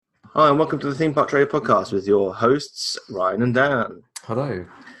Hi, and welcome to the Theme Park Trader Podcast with your hosts, Ryan and Dan. Hello.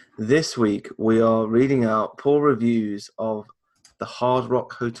 This week, we are reading out poor reviews of the Hard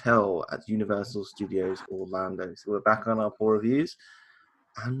Rock Hotel at Universal Studios Orlando. So we're back on our poor reviews,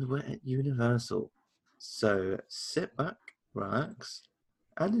 and we're at Universal. So sit back, relax,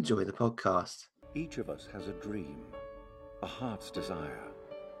 and enjoy the podcast. Each of us has a dream, a heart's desire.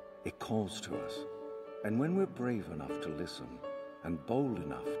 It calls to us. And when we're brave enough to listen and bold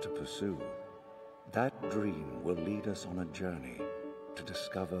enough to pursue, that dream will lead us on a journey to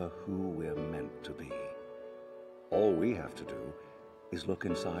discover who we're meant to be. All we have to do is look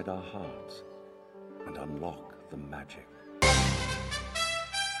inside our hearts and unlock the magic.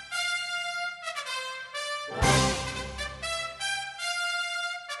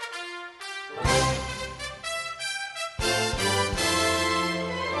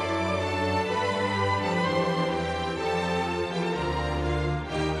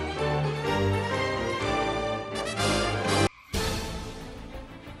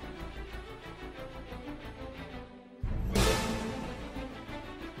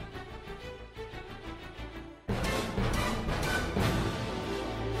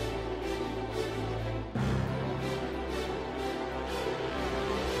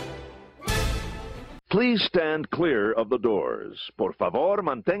 Please stand clear of the doors. Por favor,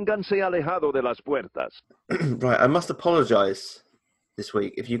 manténganse alejado de las puertas. Right, I must apologise this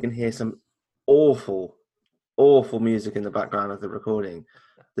week if you can hear some awful, awful music in the background of the recording.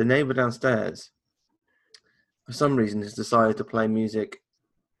 The neighbour downstairs, for some reason, has decided to play music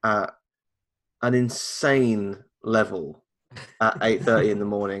at an insane level at 8:30 in the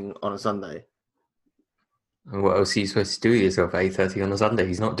morning on a Sunday. And what else are you supposed to do with yourself at 8:30 on a Sunday?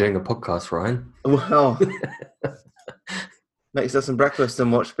 He's not doing a podcast, Ryan. Well, makes us some breakfast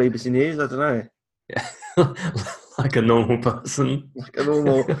and watch BBC News. I don't know, Yeah. Like a normal person. like a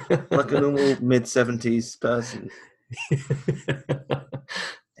normal mid-70s person.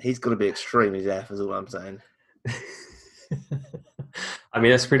 He's got to be extremely deaf, is all I'm saying. I mean,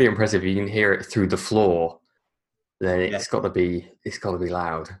 that's pretty impressive. You can hear it through the floor. Then Yeah. it's got to be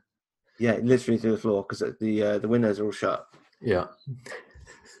loud. Yeah, literally through the floor because the windows are all shut. Yeah.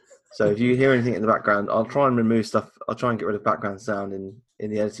 So if you hear anything in the background, I'll try and remove stuff. I'll try and get rid of background sound in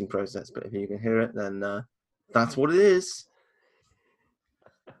the editing process. But if you can hear it, then that's what it is.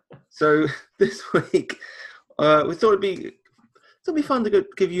 So this week, we thought it'd be fun to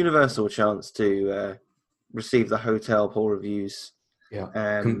give Universal a chance to receive the hotel poor reviews.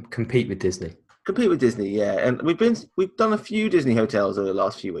 Yeah. Compete with Disney. Compete with Disney, yeah. And we've done a few Disney hotels over the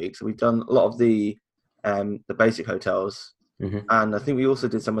last few weeks. We've done a lot of the basic hotels. Mm-hmm. And I think we also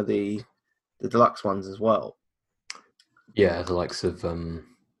did some of the deluxe ones as well. Yeah, the likes of I can't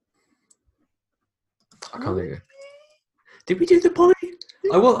think of it. Did we do the Poly?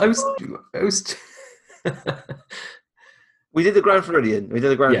 I was We did the Grand Floridian.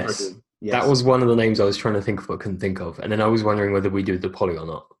 Yes. Floridian. Yes. That was one of the names I was trying to think of but couldn't think of. And then I was wondering whether we did the Poly or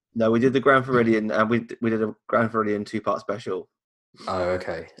not. No, we did the Grand Floridian, and we did a Grand Floridian 2-part special. Oh,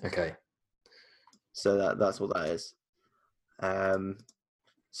 okay. So that's what that is.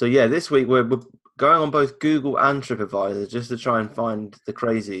 So yeah, this week we're going on both Google and TripAdvisor just to try and find the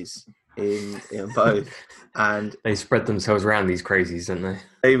crazies in both. And they spread themselves around, these crazies, don't they?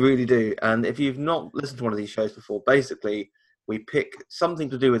 They really do. And if you've not listened to one of these shows before, basically we pick something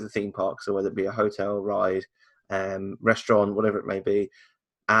to do with the theme park, so whether it be a hotel, ride, restaurant, whatever it may be,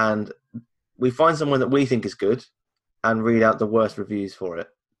 and we find someone that we think is good and read out the worst reviews for it.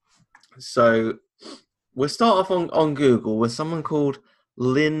 So we'll start off on Google with someone called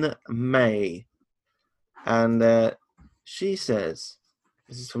Lynn May. And she says,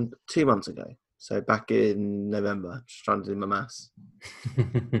 this is from 2 months ago, so back in November. Just trying to do my maths.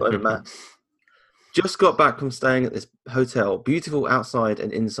 Just got back from staying at this hotel. Beautiful outside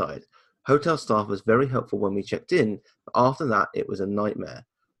and inside. Hotel staff was very helpful when we checked in, but after that, it was a nightmare.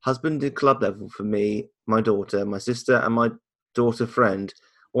 Husband did club level for me, my daughter, my sister, and my daughter friend.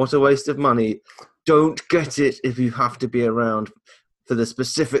 What a waste of money. Don't get it if you have to be around for the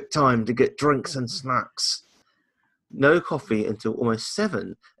specific time to get drinks and snacks. No coffee until almost 7.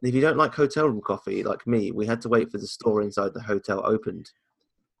 And if you don't like hotel room coffee, like me, we had to wait for the store inside the hotel opened.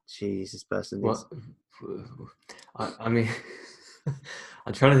 Jeez, this person is... I mean,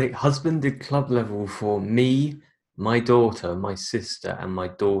 I'm trying to think. Husband did club level for me, my daughter, my sister, and my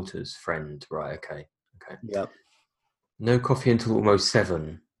daughter's friend. Right, okay. Yep. No coffee until almost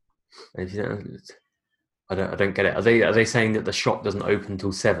 7. And if you I don't get it. Are they saying that the shop doesn't open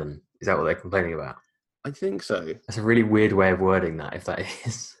until 7? Is that what they're complaining about? I think so. That's a really weird way of wording that, if that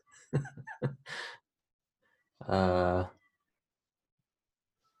is.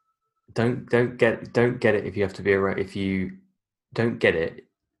 don't get it if you have to be around. If you don't get it,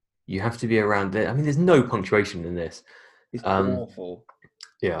 you have to be around there. I mean, there's no punctuation in this. It's awful.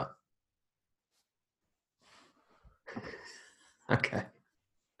 Yeah. Okay.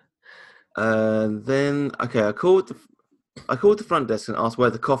 Then I called the front desk and asked where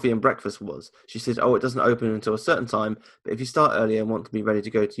the coffee and breakfast was. She said, "Oh, it doesn't open until a certain time, but if you start early and want to be ready to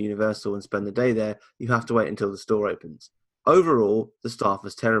go to Universal and spend the day there, you have to wait until the store opens." Overall, the staff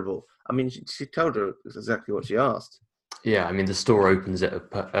was terrible. I mean, she told her exactly what she asked. Yeah, I mean, the store opens at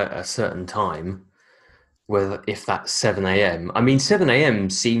a certain time, whether if that's 7 a.m. I mean, 7 a.m.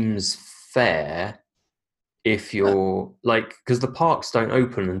 seems fair if you're like, because the parks don't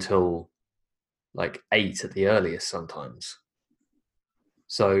open until like 8 at the earliest sometimes.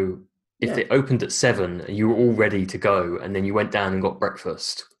 So if it opened at 7 and you were all ready to go and then you went down and got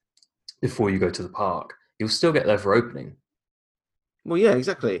breakfast before you go to the park, you'll still get there for opening. Well, yeah,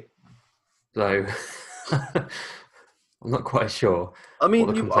 exactly. So I'm not quite sure what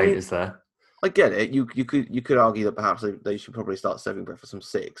the complaint is there. I get it. You could argue that perhaps they should probably start serving breakfast from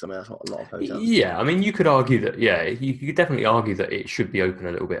 6. I mean, that's what a lot of hotels. Yeah, I mean, you could argue that. Yeah, you could definitely argue that it should be open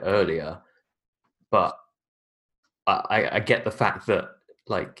a little bit earlier. But I get the fact that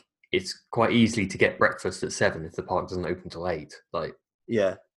like it's quite easily to get breakfast at 7 if the park doesn't open till 8. Like,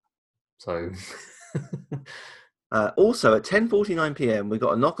 yeah. So. Also, at 10:49 p.m., we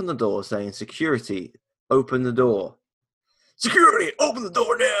got a knock on the door saying, "Security, open the door." "Security, open the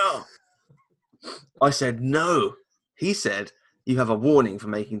door now!" I said, "No." He said, "You have a warning for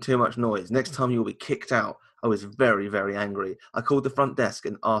making too much noise. Next time you'll be kicked out." I was very, very angry. I called the front desk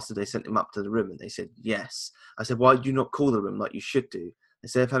and asked if they sent him up to the room, and they said yes. I said, "Why did you not call the room like you should do?"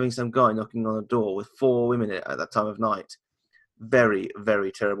 Instead of having some guy knocking on the door with 4 women in it at that time of night. Very,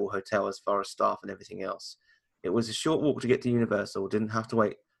 very terrible hotel as far as staff and everything else. It was a short walk to get to Universal. Didn't have to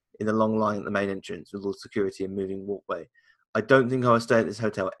wait in the long line at the main entrance with all security and moving walkway. I don't think I would stay at this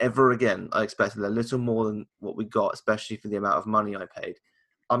hotel ever again. I expected a little more than what we got, especially for the amount of money I paid.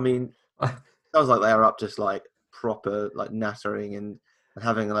 I mean, sounds like they are up just like proper like nattering and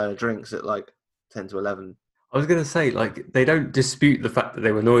having a load of drinks at like 10 to 11. I was going to say, like, they don't dispute the fact that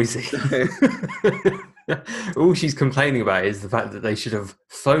they were noisy. All she's complaining about is the fact that they should have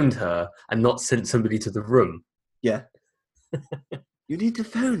phoned her and not sent somebody to the room. Yeah. You need to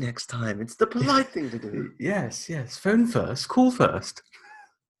phone next time. It's the polite thing to do. Yes. Phone first. Call first.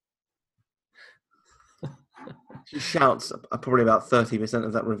 She shouts probably about 30%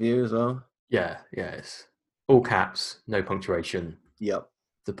 of that review as well. Yeah, yes. All caps, no punctuation. Yep.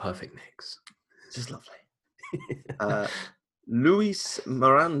 The perfect mix. Just lovely. Luis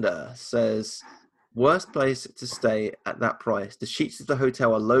Miranda says, "Worst place to stay at that price. The sheets of the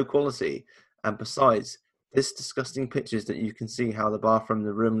hotel are low quality. And besides, this disgusting pictures that you can see how the bathroom in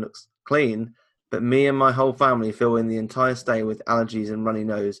the room looks clean, but me and my whole family feel in the entire stay with allergies and runny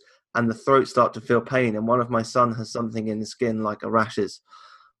nose, and the throat start to feel pain, and one of my son has something in the skin like a rashes."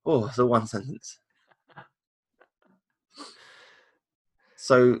 Oh, it's a one sentence.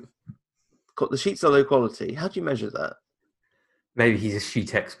 So, the sheets are low quality. How do you measure that? Maybe he's a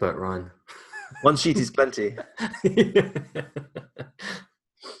sheet expert, Ryan. One sheet is plenty.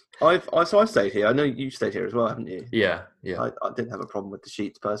 I've stayed here. I know you stayed here as well, haven't you? Yeah. I didn't have a problem with the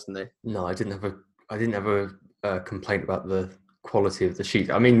sheets personally. No, I didn't have a complaint about the quality of the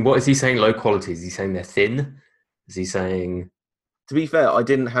sheet. I mean, what is he saying? Low quality? Is he saying they're thin? Is he saying? To be fair, I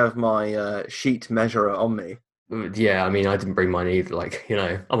didn't have my sheet measurer on me. Yeah, I mean, I didn't bring mine either. Like,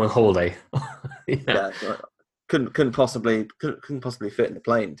 I'm on holiday. Yeah, couldn't possibly fit in the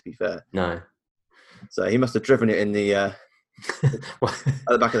plane. To be fair, no. So he must have driven it in the at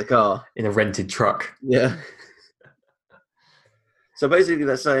the back of the car in a rented truck. Yeah. So basically,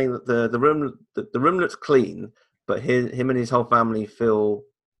 they're saying that the room looks clean, but him and his whole family felt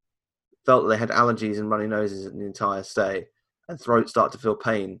that they had allergies and runny noses in the entire stay, and throat start to feel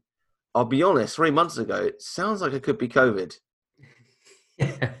pain. I'll be honest, 3 months ago, it sounds like it could be COVID.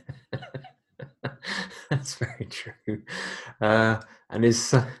 Yeah. That's very true. And his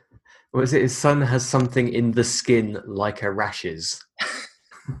son has something in the skin like a rashes.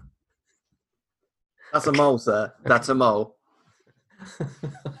 That's a mole, sir. That's a mole.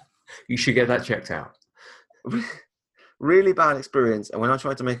 You should get that checked out. Really bad experience, and when I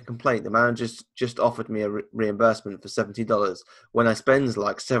tried to make a complaint, the manager just offered me a reimbursement for $70 when I spend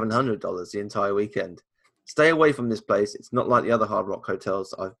like $700 the entire weekend. Stay away from this place. It's not like the other Hard Rock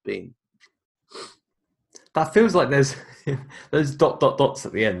hotels I've been. That feels like there's dots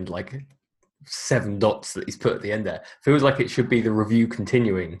at the end, like 7 dots that he's put at the end there. Feels like it should be the review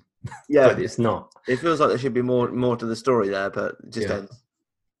continuing. Yeah, but it's not. It feels like there should be more to the story there, but it just ends.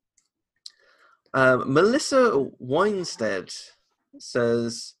 Melissa Weinstead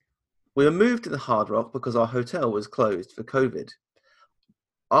says, we were moved to the Hard Rock because our hotel was closed for COVID.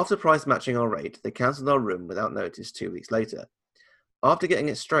 After price matching our rate, they cancelled our room without notice 2 weeks later. After getting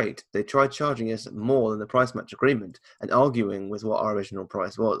it straight, they tried charging us more than the price match agreement and arguing with what our original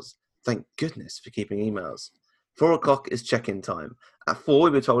price was. Thank goodness for keeping emails. 4 o'clock is check-in time. At 4, we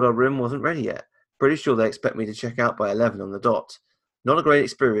were told our room wasn't ready yet. Pretty sure they expect me to check out by 11 on the dot. Not a great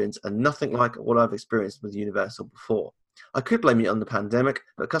experience and nothing like what I've experienced with Universal before. I could blame it on the pandemic,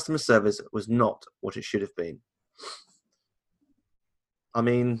 but customer service was not what it should have been. I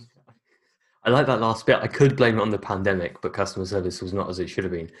mean... I like that last bit. I could blame it on the pandemic, but customer service was not as it should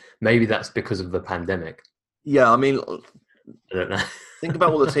have been. Maybe that's because of the pandemic. Yeah, I mean... I don't know. Think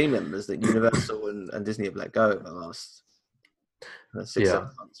about all the team members that Universal and Disney have let go over the last 6-7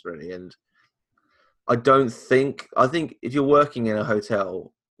 months, really. And I think if you're working in a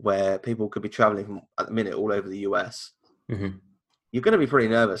hotel where people could be traveling from, at the minute, all over the US, you're going to be pretty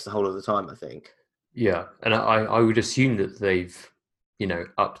nervous the whole of the time, I think. Yeah, and I would assume that they've,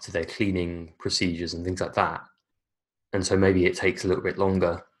 up to their cleaning procedures and things like that. And so maybe it takes a little bit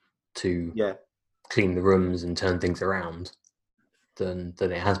longer to clean the rooms and turn things around than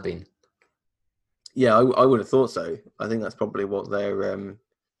it has been. Yeah, I would have thought so. I think that's probably what they're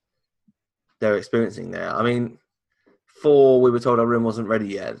experiencing there. I mean, 4, we were told our room wasn't ready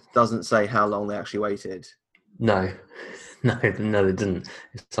yet. It doesn't say how long they actually waited. No, they didn't.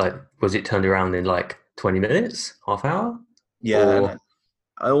 It's like, was it turned around in like 20 minutes, half hour? Yeah.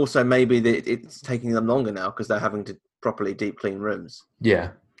 And also maybe it's taking them longer now because they're having to properly deep clean rooms.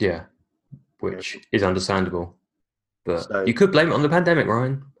 Yeah, which is understandable. But you could blame it on the pandemic,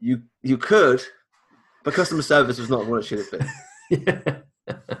 Ryan. You could, but customer service was not what it should have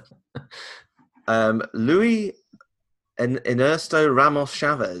been. Luis Ernesto Ramos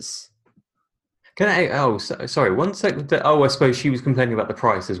Chavez. Sorry, 1 second. I suppose she was complaining about the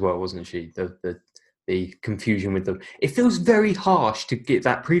price as well, wasn't she? The confusion with them. It feels very harsh to get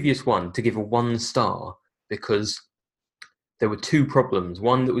that previous one to give a 1 star because there were 2 problems.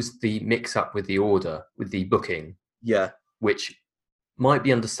 One that was the mix-up with the order, with the booking. Yeah. Which might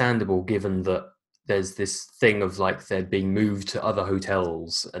be understandable given that there's this thing of like they're being moved to other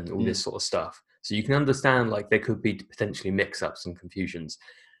hotels and all this sort of stuff. So you can understand like there could be potentially mix-ups and confusions.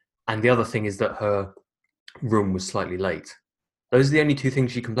 And the other thing is that her room was slightly late. Those are the only 2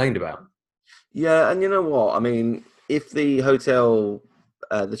 things she complained about. Yeah, and you know what? I mean, if the hotel,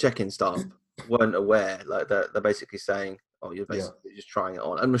 the check-in staff weren't aware, like they're basically saying, "Oh, you're basically just trying it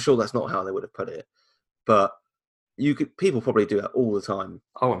on." I'm sure that's not how they would have put it, but people probably do that all the time.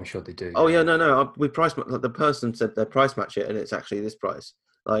 Oh, I'm sure they do. Oh yeah, no. We price like the person said they price match it, and it's actually this price.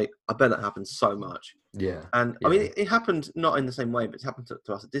 Like I bet that happens so much. Yeah, and I mean, it happened not in the same way, but it's happened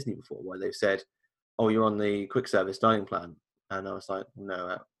to us at Disney before, where they've said, "Oh, you're on the quick service dining plan," and I was like,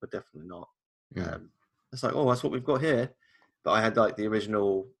 "No, we're definitely not." It's like, oh, that's what we've got here. But I had like the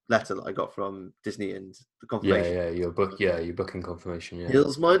original letter that I got from Disney and the confirmation. Yeah, your booking confirmation. Yeah,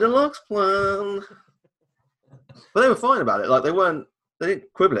 here's my deluxe plan. But they were fine about it. Like they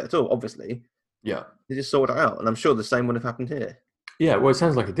didn't quibble it at all. Obviously, yeah, they just sorted it out, and I'm sure the same would have happened here. Yeah, well, it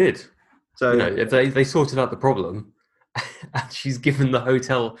sounds like it did. So if they sorted out the problem, and she's given the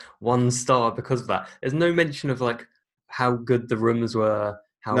hotel 1 star because of that. There's no mention of like how good the rooms were.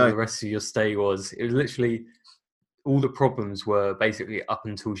 How the rest of your stay was. It was literally all the problems were basically up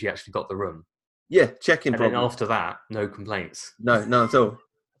until she actually got the room. Yeah, check-in problem. And then after that, no complaints. No, none at all.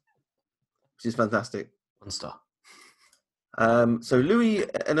 Which is fantastic. 1 star. So Luis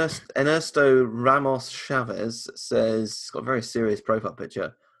Ernesto Ramos Chavez says he's got a very serious profile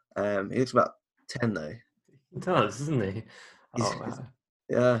picture. He looks about 10 though. He does, doesn't he?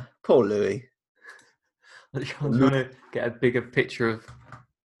 Yeah, poor Louis. I'm trying to get a bigger picture of.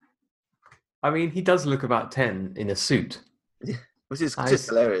 I mean, he does look about 10 in a suit. Yeah, which is just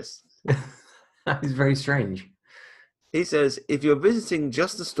hilarious. That is very strange. He says, if you're visiting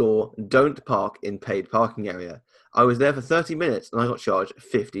just the store, don't park in paid parking area. I was there for 30 minutes and I got charged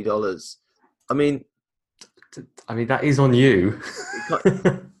 $50. I mean, that is on you.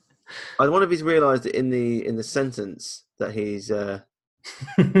 I wonder if he's realised it in the sentence that he's kind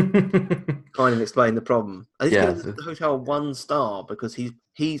of explained the problem. And he's giving the hotel 1 star because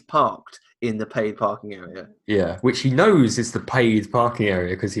he's parked in the paid parking area. Yeah, which he knows is the paid parking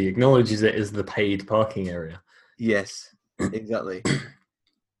area because he acknowledges it as the paid parking area. Yes, exactly.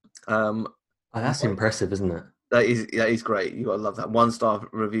 That's impressive, isn't it? That is great. You got to love that 1 star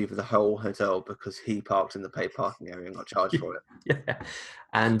review for the whole hotel because he parked in the paid parking area and got charged for it. Yeah,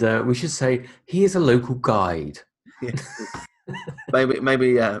 and we should say he is a local guide.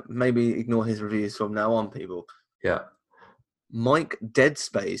 maybe ignore his reviews from now on, people. Yeah. Mike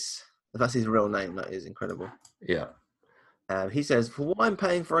Deadspace, if that's his real name, that is incredible. Yeah. He says, for what I'm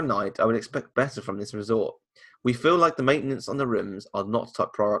paying for a night, I would expect better from this resort. We feel like the maintenance on the rooms are not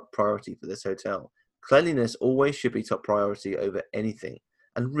top priority for this hotel. Cleanliness always should be top priority over anything.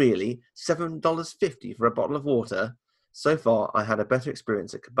 And really, $7.50 for a bottle of water? So far, I had a better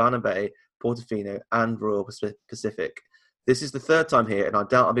experience at Cabana Bay, Portofino, and Royal Pacific. This is the third time here, and I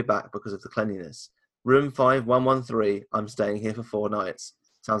doubt I'll be back because of the cleanliness. Room 5113, I'm staying here for 4 nights.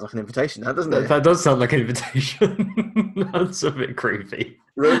 Sounds like an invitation now, doesn't it? That does sound like an invitation. That's a bit creepy.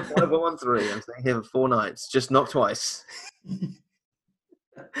 Room 5113, I'm staying here for 4 nights. Just knock twice.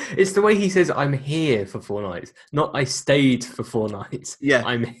 It's the way he says, I'm here for 4 nights. Not I stayed for 4 nights. Yeah.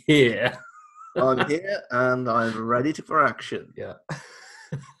 I'm here. I'm here and I'm ready for action. Yeah.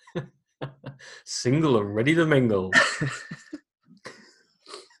 Single and ready to mingle.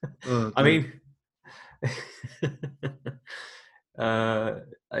 I mean,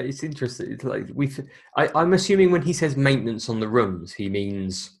 it's interesting. It's like I'm assuming when he says maintenance on the rooms, he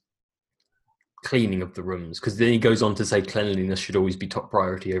means cleaning of the rooms, because then he goes on to say cleanliness should always be top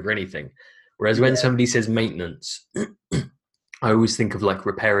priority over anything. Whereas when somebody says maintenance, I always think of like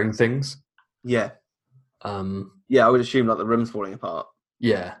repairing things. Yeah. Yeah, I would assume like the room's falling apart.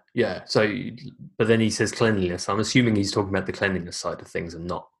 Yeah. So, but then he says cleanliness. I'm assuming he's talking about the cleanliness side of things and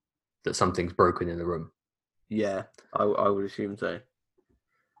not that something's broken in the room. Yeah, I would assume so.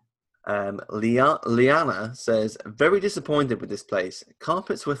 Liana says, very disappointed with this place.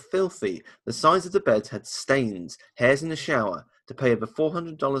 Carpets were filthy. The sides of the beds had stains, hairs in the shower. To pay over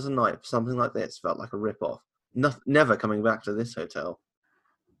 $400 a night for something like this felt like a rip-off. Never coming back to this hotel.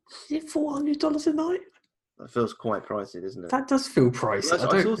 Is it $400 a night? That feels quite pricey, doesn't it? That does feel pricey.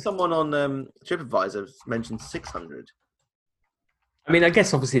 I saw someone on TripAdvisor mention $600. I mean, I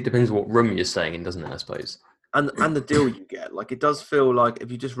guess obviously it depends what room you're staying in, doesn't it? I suppose. And the deal you get, like, it does feel like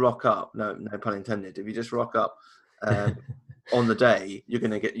if you just rock up, no pun intended, if you just rock up on the day, you're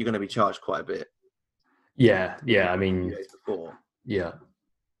gonna be charged quite a bit. Yeah. I mean, days before. Yeah,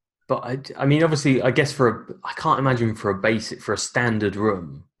 but I mean, obviously, I guess I can't imagine for a standard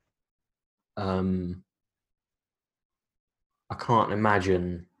room. I can't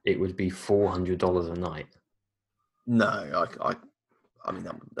imagine it would be $400 a night. No, I mean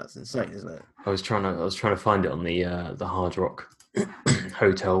that's insane, isn't it? I was trying to find it on the Hard Rock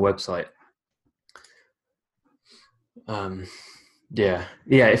hotel website. Yeah,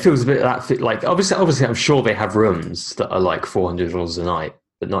 it feels a bit like obviously I'm sure they have rooms that are like $400 a night,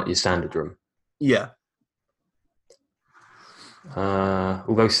 but not your standard room. Yeah.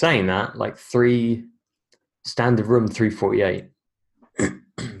 Although saying that, like standard room $348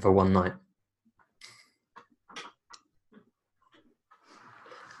 for 1 night.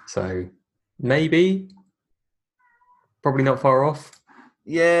 So maybe, probably not far off.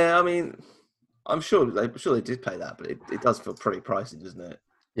 Yeah, I mean, I'm sure they did pay that, but it does feel pretty pricey, doesn't it?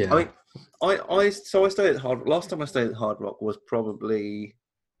 Yeah. I mean, I stayed at Hard Rock. Last time I stayed at Hard Rock was probably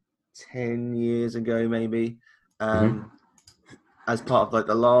 10 years ago, maybe. As part of like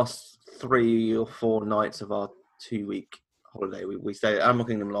the last 3 or 4 nights of our 2-week holiday, we stayed at Animal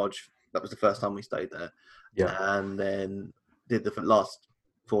Kingdom Lodge. That was the first time we stayed there. Yeah. And then did the last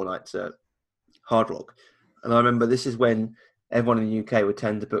 4 nights at Hard Rock. And I remember this is when everyone in the UK would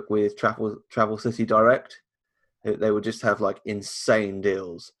tend to book with Travel City Direct. They would just have like insane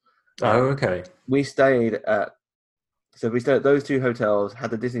deals. Oh, okay. We stayed at those 2 hotels, had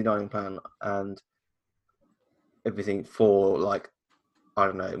the Disney dining plan and everything for like, I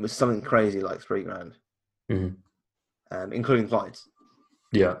don't know, it was something crazy like $3,000, including flights.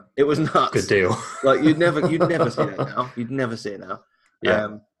 Yeah, it was nuts. Good deal. Like you'd never see that now. You'd never see it now.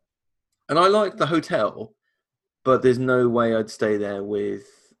 Yeah. And I liked the hotel, but there's no way I'd stay there with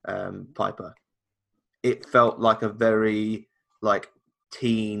Piper. It felt like a very like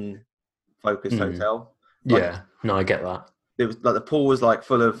teen focused hotel. Like, yeah, no, I get that. It was like the pool was like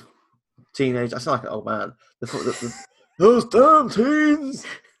full of teenagers. I sound like an old man. Those damn teens.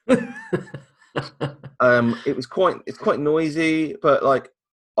 It's quite noisy, but like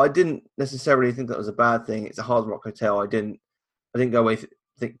I didn't necessarily think that was a bad thing. It's a Hard Rock hotel. I didn't go away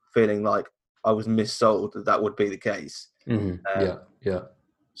feeling like I was missold that would be the case. Yeah.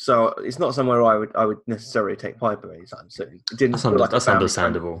 So it's not somewhere I would necessarily take Piper anytime soon. It didn't. That's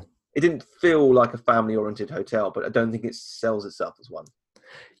understandable. It didn't feel like a family-oriented hotel, but I don't think it sells itself as one.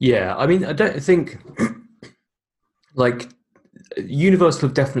 Yeah, I mean, I don't think like Universal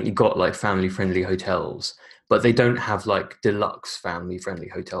have definitely got like family-friendly hotels, but they don't have like deluxe family-friendly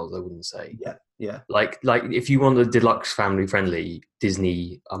hotels. I wouldn't say. Yeah. Like if you want a deluxe family friendly,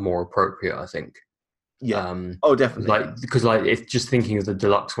 Disney are more appropriate, I think. Yeah. Oh, definitely. Because if just thinking of the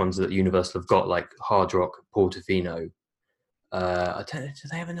deluxe ones that Universal have got, like Hard Rock, Portofino. I don't know. Do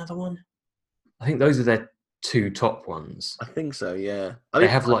they have another one? I think those are their 2 top ones. I think so. Yeah. They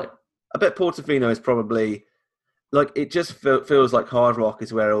have I bet Portofino is probably like it. Just feels like Hard Rock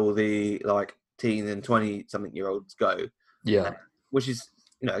is where all the like teen and 20-something-year-olds go. Yeah. Which is,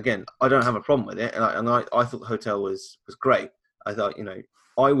 again, I don't have a problem with it, and I thought the hotel was great. I thought,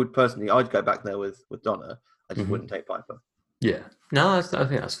 I would personally, I'd go back there with Donna. I just wouldn't take Piper. Yeah. No, I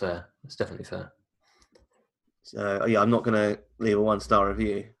think that's fair. That's definitely fair. So yeah, I'm not going to leave a 1-star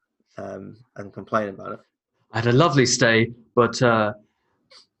review and complain about it. I had a lovely stay, but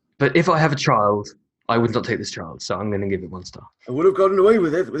if I have a child, I would not take this child, so I'm going to give it 1 star. I would have gotten away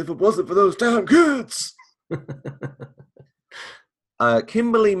with it if it wasn't for those damn kids.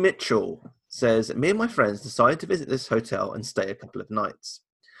 Kimberly Mitchell says, me and my friends decided to visit this hotel and stay a couple of nights.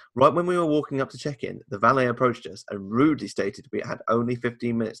 Right when we were walking up to check in, the valet approached us and rudely stated we had only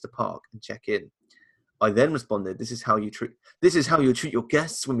 15 minutes to park and check in. I then responded, this is how you treat your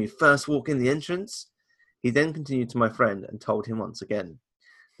guests when we first walk in the entrance. He then continued to my friend and told him once again.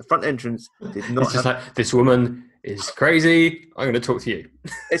 The front entrance did not it's just like, this woman is crazy. I'm going to talk to you.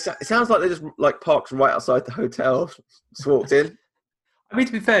 It sounds like they just like parked right outside the hotel, just walked in. I mean,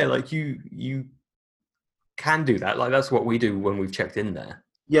 to be fair, like you can do that. Like that's what we do when we've checked in there.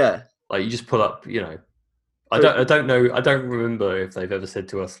 Yeah. Like you just pull up, I don't know. I don't remember if they've ever said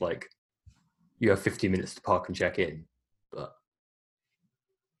to us like, you have 50 minutes to park and check in, but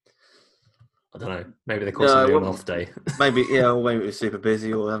I don't know. Maybe they call somebody an off day. Maybe, or maybe it was super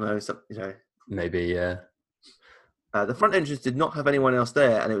busy, or I don't know, something, Maybe, yeah. The front entrance did not have anyone else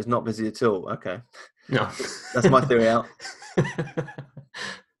there, and it was not busy at all. Okay. No. That's my theory out.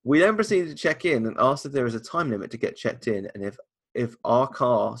 We then proceeded to check in and asked if there is a time limit to get checked in, and if our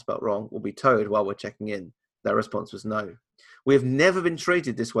car, spelt wrong, will be towed while we're checking in. Their response was no. We have never been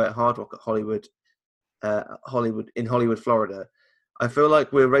treated this way at Hard Rock at Hollywood, Florida. I feel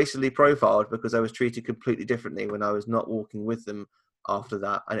like we're racially profiled because I was treated completely differently when I was not walking with them after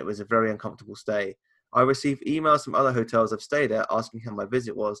that, and it was a very uncomfortable stay. I received emails from other hotels I've stayed at asking how my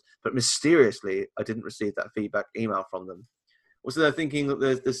visit was, but mysteriously, I didn't receive that feedback email from them. Also, they're thinking that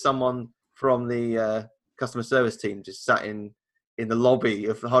there's someone from the customer service team just sat in the lobby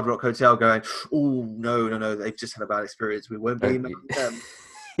of the Hard Rock Hotel going, oh, no, they've just had a bad experience. We won't be emailing them.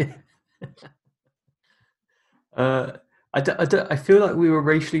 I feel like we were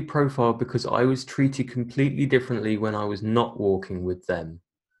racially profiled because I was treated completely differently when I was not walking with them.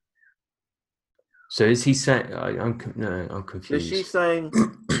 So is he saying? I'm confused. Is she saying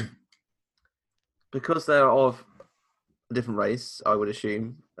because they're of a different race? I would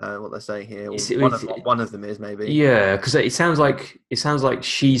assume what they're saying here. One of them is maybe. Yeah, because it sounds like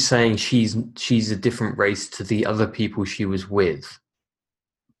she's saying she's a different race to the other people she was with.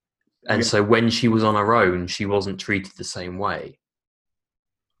 And so when she was on her own, she wasn't treated the same way.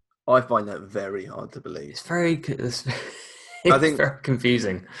 I find that very hard to believe. It's very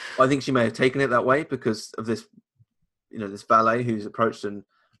confusing. I think she may have taken it that way because of this, this valet who's approached and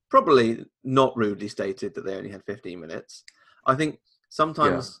probably not rudely stated that they only had 15 minutes. I think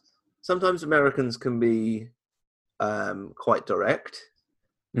sometimes Americans can be quite direct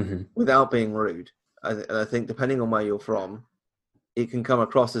without being rude. And I think depending on where you're from, it can come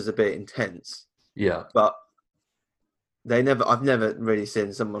across as a bit intense. Yeah. But I've never really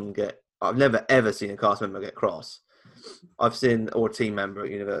seen I've never ever seen a cast member get cross. Or a team member at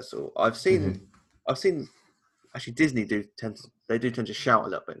Universal. I've seen actually Disney tend to shout a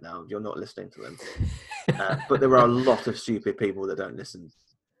little bit now. You're not listening to them. But there are a lot of stupid people that don't listen.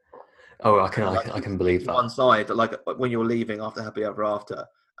 Oh, I can believe that. One side, like when you're leaving after Happy Ever After,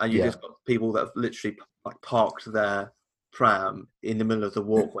 and you just got people that have literally like parked their pram in the middle of the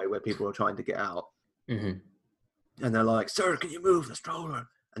walkway where people are trying to get out, and they're like, "Sir, can you move the stroller?"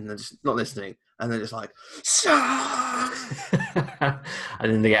 And they're just not listening, and they're just like, "Sir!"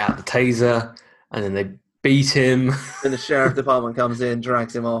 And then they get out the taser, and then they beat him. Then the sheriff department comes in,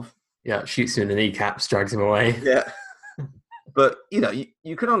 drags him off. Yeah, shoots him in the kneecaps, drags him away. Yeah. But,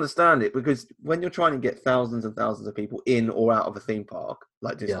 you can understand it because when you're trying to get thousands and thousands of people in or out of a theme park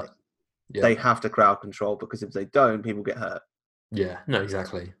like Disney, they have to crowd control because if they don't, people get hurt. Yeah, no,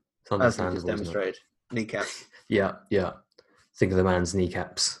 exactly. It's understandable. As demonstrated. Kneecaps. Yeah. Think of the man's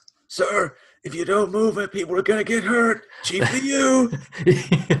kneecaps. Sir, if you don't move it, people are going to get hurt. Chiefly you.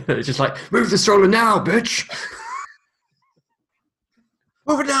 It's just like, move the stroller now, bitch.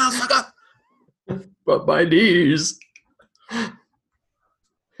 Move it down, sucker. But my knees.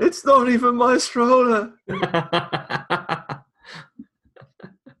 It's not even my stroller.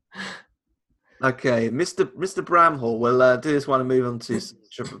 Okay, Mr. Bramhall. We'll do this one and move on to some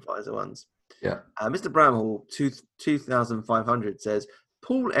TripAdvisor ones. Yeah. Mr. Bramhall, 2,500 says,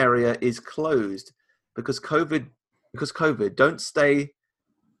 pool area is closed because COVID. Don't stay.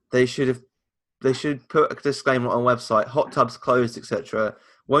 They should put a disclaimer on website. Hot tubs closed, etc.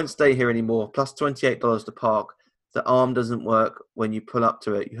 Won't stay here anymore. Plus $28 to park. The arm doesn't work when you pull up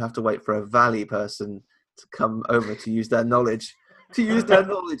to it. You have to wait for a valley person to come over to use their knowledge.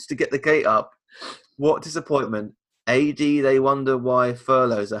 To get the gate up. What disappointment. AD, they wonder why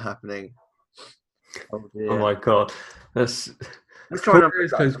furloughs are happening. Oh, dear. Oh my god. Let's try and unpack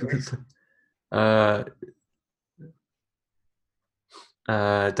that. Because,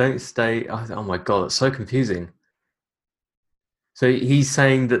 don't stay. Oh my god, that's so confusing. So he's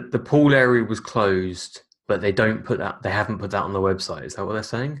saying that the pool area was closed, but they haven't put that on the website. Is that what they're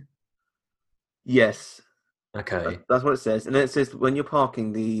saying? Yes. Okay. That's what it says. And then it says when you're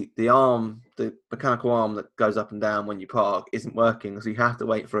parking, the mechanical arm that goes up and down when you park isn't working, so you have to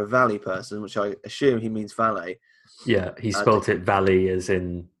wait for a valet person, which I assume he means valet. Yeah, he spelt it valley as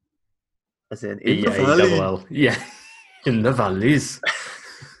in in the valley. L. Yeah, in the valleys.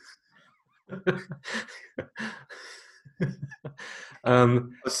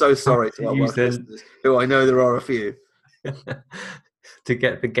 I'm so sorry to our listeners, who I know there are a few. To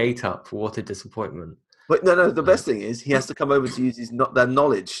get the gate up, what a disappointment. But no, the best thing is he has to come over to use their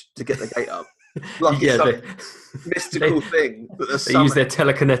knowledge to get the gate up. Like mystical thing. They use their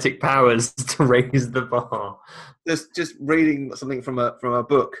telekinetic powers to raise the bar. Just reading something from a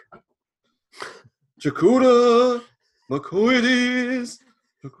book. Jacuda, Macoides,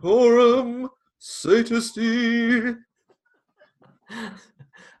 Decorum, Satisti.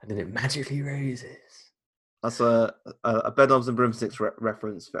 And then it magically raises. That's a Bedknobs and Broomsticks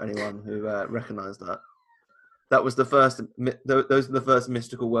reference for anyone who recognised that. That was the first. Those are the first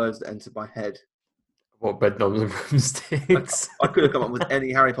mystical words that entered my head. What, Bedknobs and Broomsticks? I could have come up with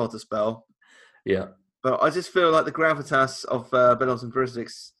any Harry Potter spell. Yeah. But I just feel like the gravitas of Bedknobs and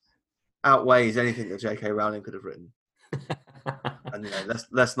Broomsticks outweighs anything that J.K. Rowling could have written. And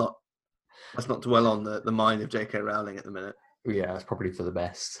let's not dwell on the mind of J.K. Rowling at the minute. Yeah, it's probably for the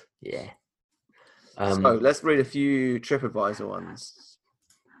best. Yeah. So let's read a few TripAdvisor ones.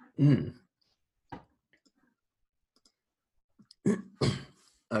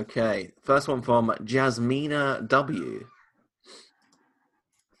 Okay, first one from Jasmina W.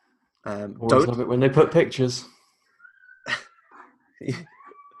 Always love it when they put pictures. Can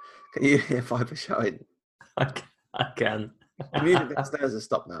you hear Piper shouting? I can. The music downstairs has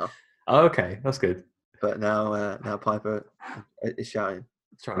stopped now. Oh, okay, that's good. But now Piper is shouting.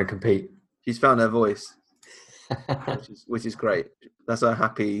 Trying to compete. She's found her voice, which is great. That's a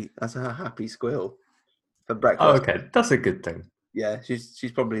happy squeal for breakfast. Oh, okay, that's a good thing. Yeah,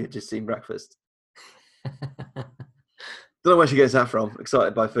 she's probably just seen breakfast. Don't know where she gets that from.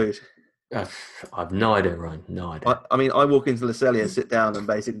 Excited by food. I've no idea, Ryan. No idea. I mean, I walk into Le Cellier, sit down, and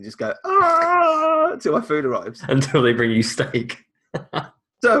basically just go until my food arrives. Until they bring you steak. Or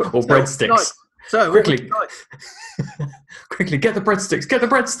Nice. breadsticks. So quickly, quickly, get the breadsticks. Get the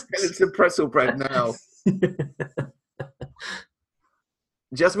breadsticks. Get some pretzel bread now.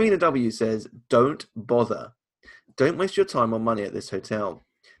 Jasmina W says, "Don't bother. Don't waste your time or money at this hotel.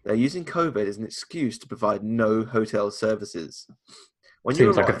 They're using COVID as an excuse to provide no hotel services."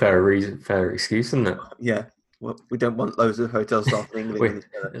 Seems like a fair excuse, isn't it? Yeah. Well, we don't want loads of hotel staff in England.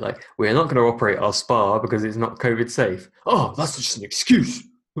 We're not going to operate our spa because it's not COVID safe. Oh, that's just an excuse.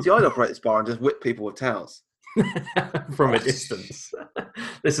 See, I'd operate the spa and just whip people with towels. From a distance.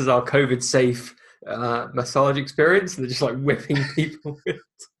 This is our COVID safe massage experience. And they're just like whipping people with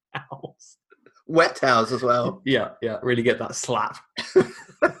towels. Wet towels as well. Yeah, really get that slap.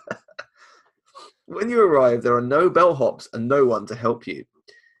 When you arrive, there are no bellhops and no one to help you.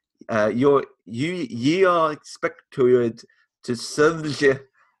 Ye are expected to search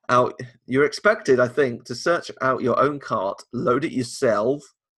out. You're expected, I think, to search out your own cart, load it yourself,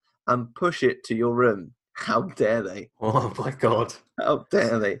 and push it to your room. How dare they? Oh my god! How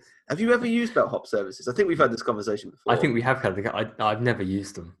dare they? Have you ever used bellhop services? I think we've had this conversation before. I think we have had. I've never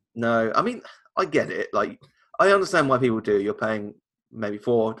used them. No, I mean, I get it. Like, I understand why people do. You're paying maybe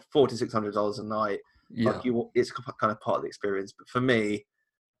 $400 to $600 a night. Yeah. Like it's kind of part of the experience. But for me,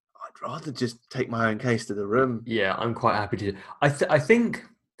 I'd rather just take my own case to the room. Yeah, I'm quite happy to. I think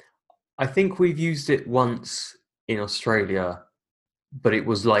we've used it once in Australia, but it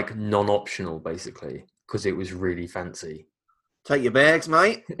was like non-optional basically because it was really fancy. Take your bags,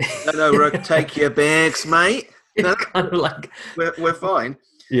 mate. No, Rook, take your bags, mate. It's No, kind of like we're fine.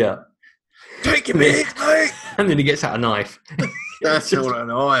 Yeah. Take your pick, mate. And then he gets out a knife. That's Just- not a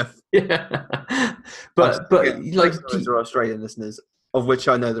knife. Yeah. But like those are Australian listeners, of which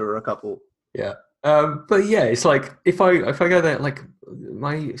I know there are a couple. yeah. But yeah, it's like if I go there, like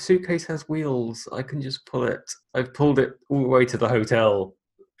my suitcase has wheels, I can just pull it. I've pulled it all the way to the hotel.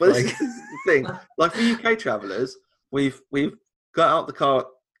 But Like- this is the thing. Like for UK travellers, we've got out the car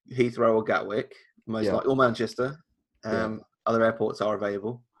at Heathrow or Gatwick, most Yeah. likely, or Manchester. Yeah. Other airports are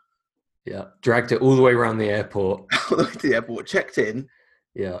available. Yeah, dragged it all the way around the airport. All the way to the airport, checked in,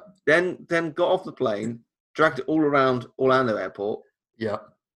 Yeah, then got off the plane, dragged it all around Orlando Airport, yeah,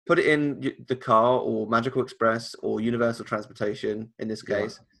 put it in the car or Magical Express or Universal Transportation in this Yeah.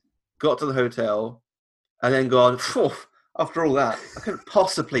 case, got to the hotel, and then gone, "Phew, after all that, I couldn't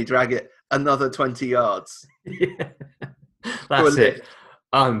possibly drag it another 20 yards. yeah. That's it.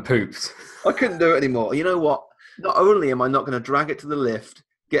 I'm pooped. I couldn't do it anymore. You know what? Not only am I not going to drag it to the lift,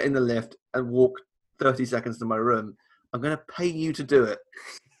 get in the lift, and walk 30 seconds to my room, I'm going to pay you to do it.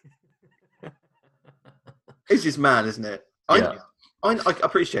 It's just mad, isn't it? Yeah. I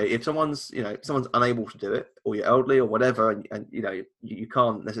appreciate if someone's unable to do it, or you're elderly or whatever, and you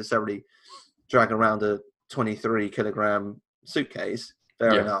can't necessarily drag around a 23 kilogram suitcase.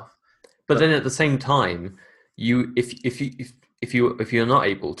 Fair Yeah. enough. But then at the same time, if you're not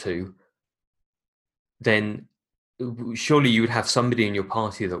able to, then surely you would have somebody in your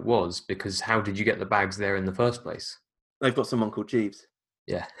party that was, because how did you get the bags there in the first place? They've got someone called Jeeves.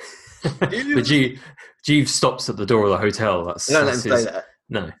 Yeah. But Jeeves stops at the door of the hotel. That's, They don't let that's him his, stay there.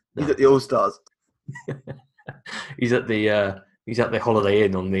 no. He's at the All Stars. He's at the Holiday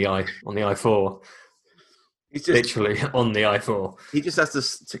Inn on the I-4. He's just Literally on the I-4. he just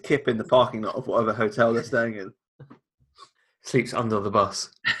has to kip in the parking lot of whatever hotel they're staying in. Sleeps under the bus.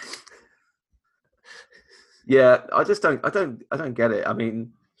 Yeah, I don't get it. I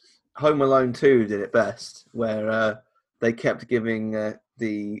mean, Home Alone 2 did it best, where they kept giving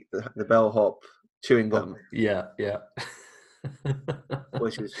the bellhop chewing gum, Yeah, yeah.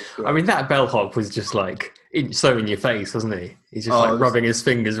 which was just great. I mean, that bellhop was just like so in your face, wasn't he? He's just Oh, it like was- rubbing his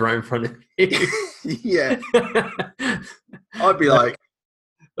fingers right in front of you. Yeah, I'd be like,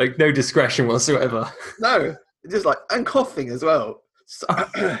 like no discretion whatsoever. no, just like, and coughing as well. So,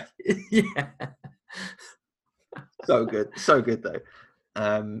 Yeah. so good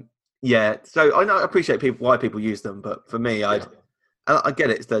though. Yeah, so I appreciate why people use them, but for me, I get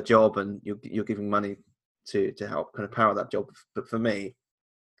it, it's their job, and you're giving money to help kind of power that job. But for me,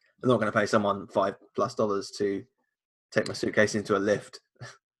 I'm not going to pay someone $5+ to take my suitcase into a lift.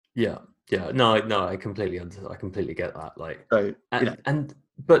 Yeah. Yeah. No, I completely get that. Like, So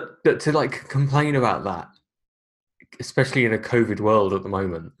but to like complain about that, especially in a COVID world at the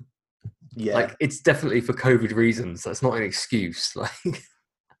moment, yeah, like it's definitely for COVID reasons. That's not an excuse. Like,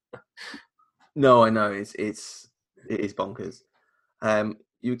 no, I know it is bonkers.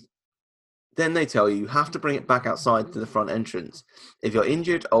 Then they tell you have to bring it back outside to the front entrance. If you're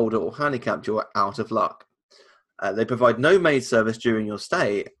injured, older, or handicapped, you're out of luck. They provide no maid service during your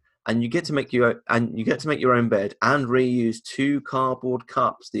stay, and you get to make your own bed and reuse 2 cardboard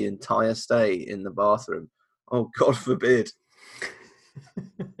cups the entire stay in the bathroom. Oh, God forbid!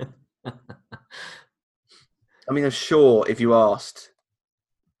 I mean, I'm sure if you asked,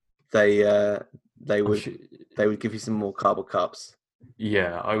 they would give you some more cardboard cups.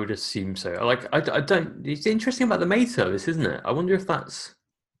 yeah, I would assume so. Like, I don't. It's interesting about the maid service, isn't it? I wonder if that's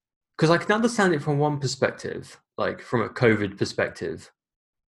because I can understand it from one perspective, like from a COVID perspective.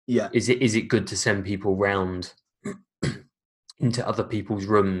 Yeah, Is it good to send people round into other people's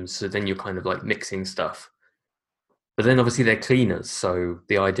rooms, so then you're kind of like mixing stuff? But then obviously they're cleaners, so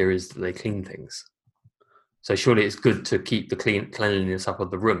the idea is that they clean things. So surely it's good to keep the cleanliness up of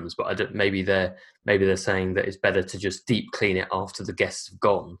the rooms, but maybe they're saying that it's better to just deep clean it after the guests have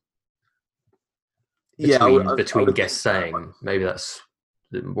gone. Between guests staying, maybe that's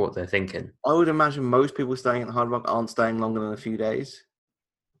what they're thinking. I would imagine most people staying at Hard Rock aren't staying longer than a few days.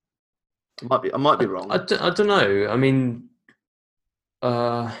 I might be wrong. I don't know. I mean,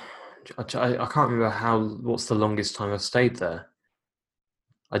 I can't remember what's the longest time I've stayed there.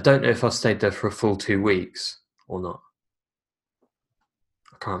 I don't know if I've stayed there for a full 2 weeks or not.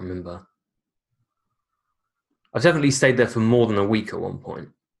 I can't remember. I've definitely stayed there for more than a week at one point,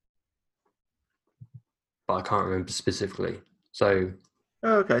 but I can't remember specifically. So,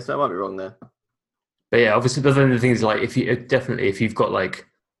 Oh, okay, so I might be wrong there. but yeah, obviously. But then the thing is, like, if you've got like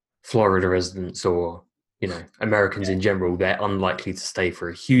Florida residents or Americans in general, they're unlikely to stay for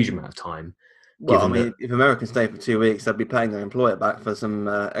a huge amount of time. Well, I mean, if Americans stay for 2 weeks, they'd be paying their employer back for some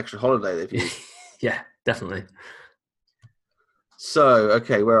extra holiday they've used. Yeah, definitely. So,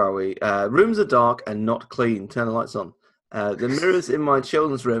 okay, where are we? Rooms are dark and not clean. Turn the lights on. The mirrors in my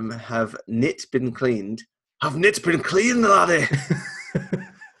children's room have knit been cleaned. Have knit been cleaned, laddie?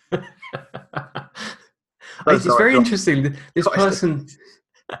 It's sorry, very God. interesting.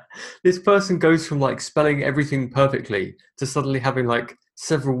 This person goes from like spelling everything perfectly to suddenly having like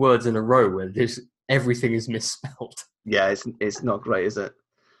several words in a row where everything is misspelled. Yeah, it's not great, is it?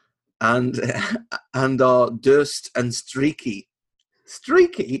 And are dust and streaky.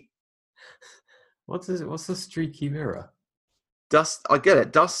 Streaky? What's the streaky mirror? Dust. I get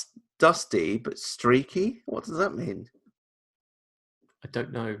it. Dusty, but streaky. What does that mean? I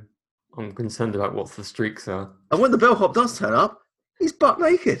don't know. I'm concerned about what the streaks are. And when the bellhop does turn up, he's butt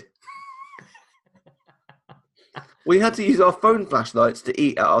naked. We had to use our phone flashlights to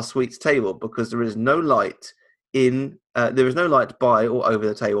eat at our suite's table because there is no light by or over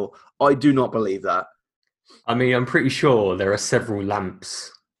the table. I do not believe that. I mean, I'm pretty sure there are several lamps.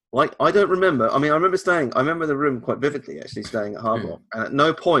 Like, I don't remember. I mean, I remember the room quite vividly, actually, staying at Hard Rock. And at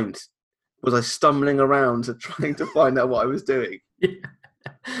no point was I stumbling around trying to find out what I was doing.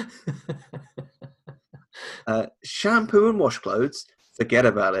 Shampoo and washclothes, forget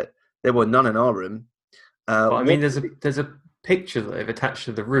about it. There were none in our room. But, I mean, there's a picture that they've attached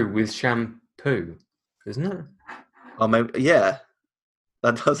to the room with shampoo, isn't it? Oh, maybe, yeah.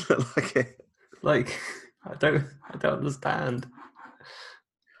 That does look like it. Like, I don't understand.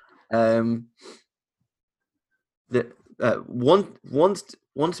 Want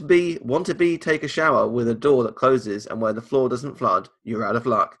to be take a shower with a door that closes and where the floor doesn't flood, you're out of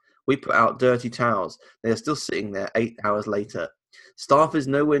luck. We put out dirty towels. They are still sitting there 8 hours later. Staff is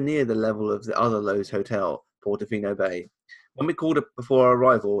nowhere near the level of the other Lowe's hotel, Portofino Bay. When we called it before our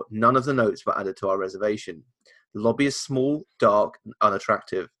arrival, none of the notes were added to our reservation. The lobby is small, dark, and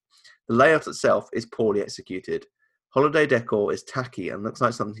unattractive. The layout itself is poorly executed. Holiday decor is tacky and looks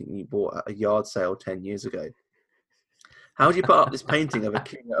like something you bought at a yard sale 10 years ago. How do you put up this painting of a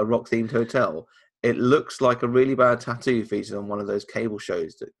king at a rock-themed hotel? It looks like a really bad tattoo featured on one of those cable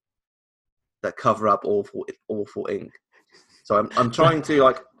shows that cover up awful ink. So I'm trying to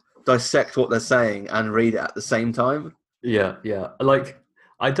like dissect what they're saying and read it at the same time. Yeah. Like,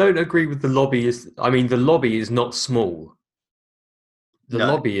 I don't agree with the lobby. The lobby is not small. The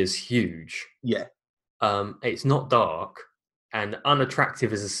lobby is huge. Yeah. It's not dark, and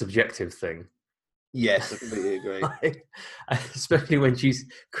unattractive is a subjective thing. Yes, I completely agree. Especially when she's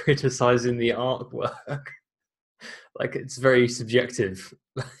criticizing the artwork. Like, it's very subjective.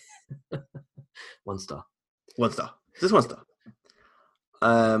 1 star. 1 star. Just 1 star.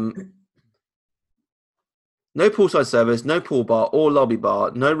 No poolside service, no pool bar or lobby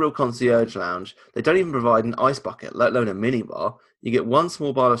bar, no real concierge lounge. They don't even provide an ice bucket, let alone a mini bar. You get 1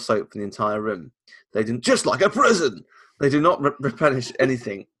 small bar of soap for the entire room. They do just like a prison. They do not replenish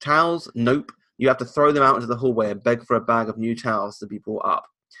anything. Towels, nope. You have to throw them out into the hallway and beg for a bag of new towels to be brought up.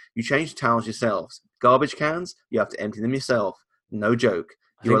 You change towels yourselves. Garbage cans, you have to empty them yourself. No joke.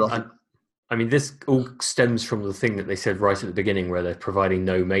 This all stems from the thing that they said right at the beginning where they're providing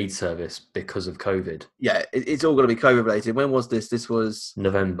no maid service because of COVID. Yeah, it's all going to be COVID related. When was this? This was...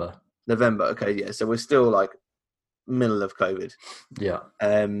 November. Okay, yeah. So we're still like middle of COVID. Yeah.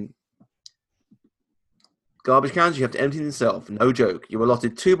 Garbage cans, you have to empty them yourself. No joke. You're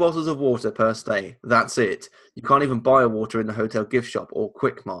allotted 2 bottles of water per stay. That's it. You can't even buy water in the hotel gift shop or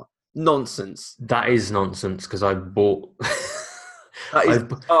Quickmart. Nonsense. That is nonsense because I bought... That is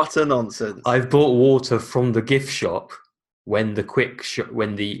utter nonsense. I've bought water from the gift shop when they've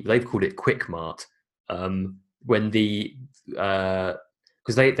called it Quickmart. Because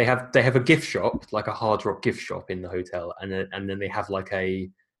they have a gift shop, like a Hard Rock gift shop in the hotel, and then they have like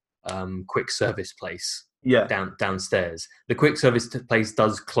a quick service place. Yeah. Downstairs. The quick service place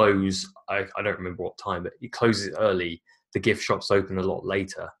does close. I don't remember what time, but it closes early. The gift shop's open a lot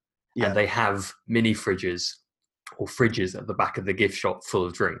later, and they have mini fridges or fridges at the back of the gift shop full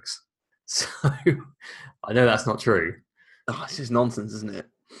of drinks. So I know that's not true. Oh, it's just nonsense, isn't it?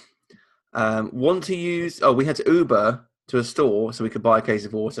 Want to use... Oh, we had to Uber to a store so we could buy a case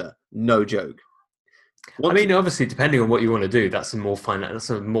of water. No joke. Obviously, depending on what you want to do, that's a more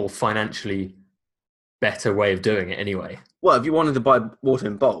financially better way of doing it anyway. Well, if you wanted to buy water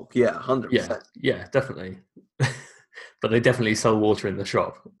in bulk, 100%. Yeah, definitely. But they definitely sell water in the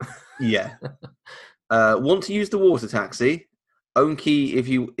shop. Yeah. Want to use the water taxi? Own key if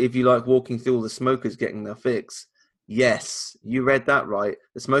you like walking through all the smokers getting their fix. Yes, you read that right.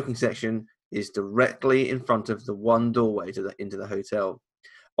 The smoking section is directly in front of the one doorway into the hotel.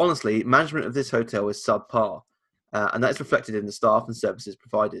 Honestly, management of this hotel is subpar. and that is reflected in the staff and services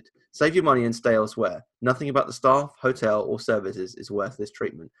provided. Save your money and stay elsewhere. Nothing about the staff, hotel, or services is worth this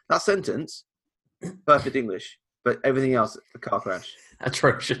treatment. That sentence, perfect English, but everything else, a car crash.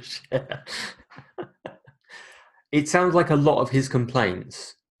 Atrocious. Yeah. It sounds like a lot of his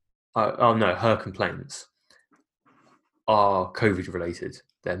complaints, her complaints, are COVID related.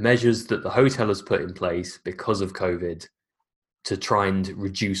 They're measures that the hotel has put in place because of COVID to try and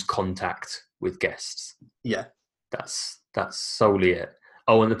reduce contact with guests. Yeah. That's solely it.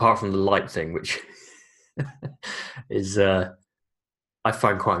 Oh, and apart from the light thing, which is I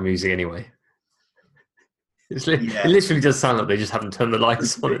find quite amusing anyway. It literally does sound like they just haven't turned the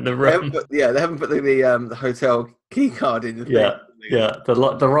lights on in the room. They haven't put the hotel key card in. Yeah. The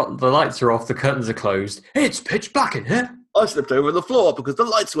lights are off. The curtains are closed. It's pitch black in here. I slipped over the floor because the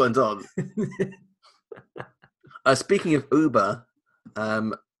lights weren't on. Speaking of Uber,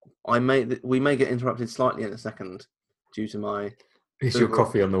 we may get interrupted slightly in a second due to my. Is your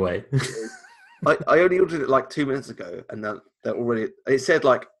coffee on the way? I only ordered it like 2 minutes ago, and they're already. It said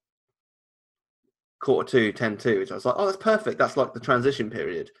like 2:45, 10:02, which I was like, oh, that's perfect. That's like the transition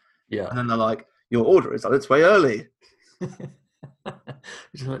period. Yeah. And then they're like, your order is on its way early.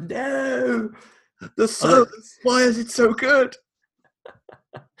 Just like, no. Why is it so good?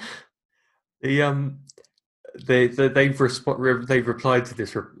 They've replied to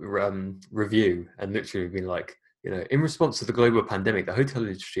this review and literally been like, in response to the global pandemic, the hotel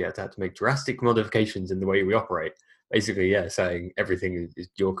industry had to make drastic modifications in the way we operate. Basically, saying everything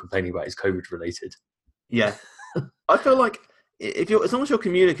you're complaining about is COVID related. Yeah, I feel like as long as you're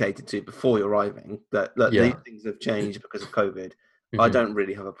communicated to before you're arriving that these things have changed because of COVID, I don't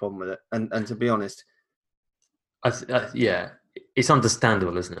really have a problem with it. And to be honest, it's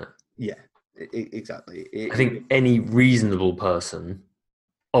understandable, isn't it? Yeah, exactly. I think any reasonable person,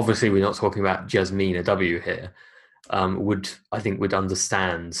 obviously we're not talking about Jasmina W here, would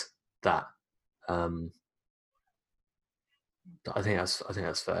understand that. I think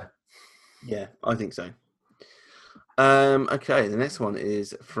that's fair. Yeah, I think so. Okay, the next one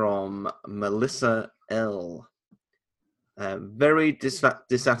is from Melissa L. Very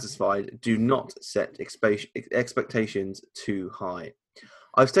dissatisfied. Do not set expectations too high.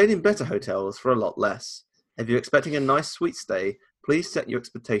 I've stayed in better hotels for a lot less. If you're expecting a nice sweet stay, please set your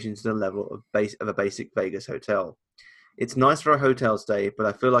expectations to the level of a basic Vegas hotel. It's nice for a hotel stay, but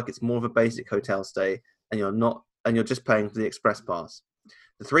I feel like it's more of a basic hotel stay, and you're just paying for the express pass.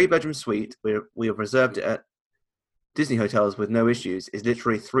 The 3-bedroom suite we have reserved it at Disney hotels with no issues is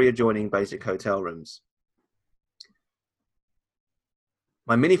literally 3 adjoining basic hotel rooms.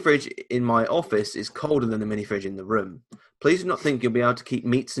 My mini fridge in my office is colder than the mini fridge in the room. Please do not think you'll be able to keep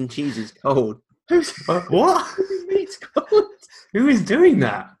meats and cheeses cold. What? Meats cold? Who is doing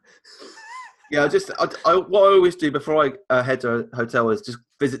that? Yeah, what I always do before I head to a hotel is just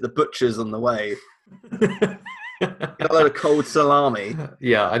visit the butchers on the way. Get a load of cold salami.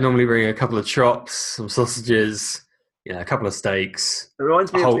 Yeah, I normally bring a couple of chops, some sausages, a couple of steaks, It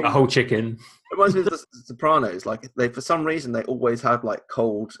reminds me a whole chicken. It reminds me of the Sopranos. Like for some reason, they always have like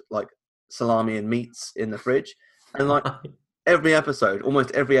cold like salami and meats in the fridge, and like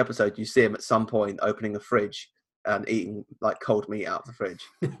almost every episode, you see them at some point opening a fridge and eating like cold meat out of the fridge.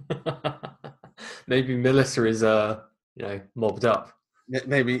 Maybe Melissa is mobbed up.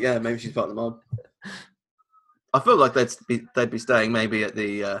 Maybe she's part of the mob. I feel like they'd be staying maybe at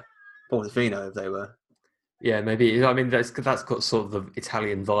the Portofino if they were. Yeah, maybe. I mean, that's got sort of the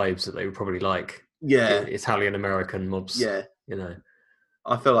Italian vibes that they would probably like. Yeah, Italian American mobs. Yeah,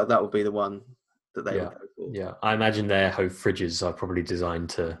 I feel like that would be the one that they would go for. Yeah, I imagine their whole fridges are probably designed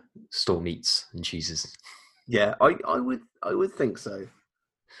to store meats and cheeses. Yeah, I would think so.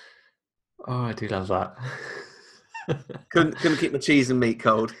 Oh, I do love that. Couldn't keep my cheese and meat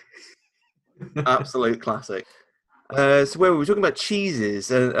cold. Absolute classic. So where were we talking about cheeses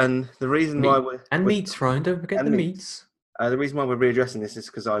and the reason why meats, Ryan? Don't forget the meats. The reason why we're readdressing this is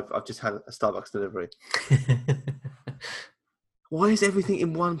because I've just had a Starbucks delivery. Why is everything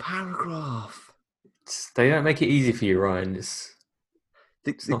in one paragraph? They don't make it easy for you, Ryan. It's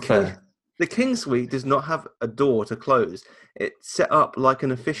not fair. The King Suite does not have a door to close. It's set up like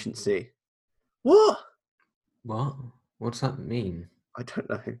an efficiency. What? What? What does that mean? I don't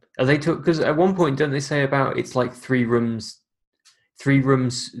know. Are they because at one point don't they say about it's like 3 rooms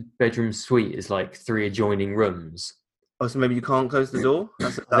bedroom suite is like 3 adjoining rooms? Oh, so maybe you can't close the door?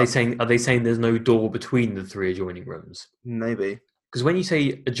 Are they saying there's no door between the 3 adjoining rooms? Maybe. Because when you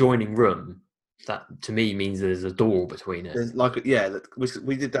say adjoining room, that to me means there's a door between it. There's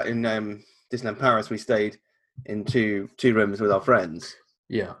we did that in Disneyland Paris. We stayed in two rooms with our friends.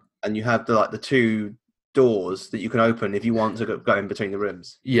 Yeah. And you have the 2 doors that you can open if you want to go in between the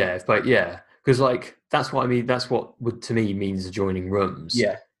rooms. Yeah, but because like that's what I mean. That's what would to me means adjoining rooms.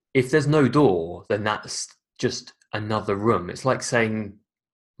 Yeah. If there's no door, then that's just another room. It's like saying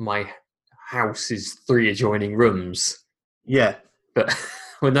my house is 3 adjoining rooms. Yeah. But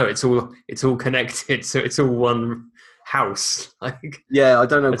well, no, it's all connected, so it's all one house. Like, Yeah, I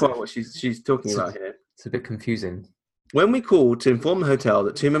don't know quite what she's talking about here. it's a bit confusing. When we called to inform the hotel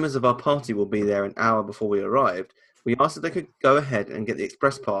that 2 members of our party will be there an hour before we arrived, we asked if they could go ahead and get the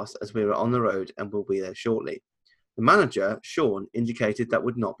express pass as we were on the road and will be there shortly. The manager, Sean, indicated that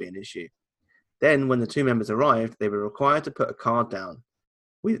would not be an issue. Then, when the 2 members arrived, they were required to put a card down.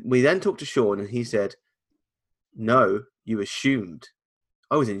 We then talked to Sean and he said, "No, you assumed."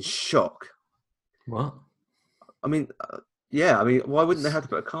 I was in shock. What? I mean, why wouldn't they have to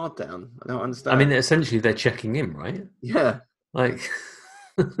put a card down? I don't understand. I mean, essentially, they're checking in, right? Yeah. Like,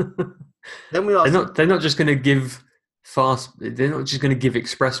 Then we asked. they're not just going to give They're not just going to give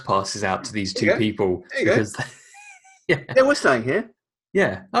express passes out to these 2 people because. Yeah, we're staying here.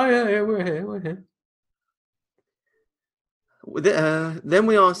 Yeah. Oh, yeah. We're here. Then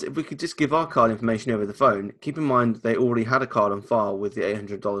we asked if we could just give our card information over the phone. Keep in mind they already had a card on file with the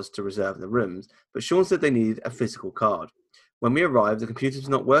 $800 to reserve the rooms, but Sean said they needed a physical card. When we arrived, the computer was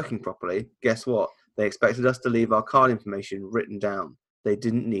not working properly. Guess what? They expected us to leave our card information written down. They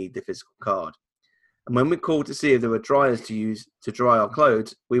didn't need the physical card. And when we called to see if there were dryers to use to dry our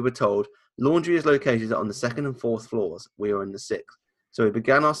clothes, we were told laundry is located on the 2nd and 4th floors. We are in the 6th. So we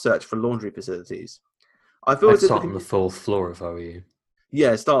began our search for laundry facilities. I feel I'd start on the 4th floor if I were you.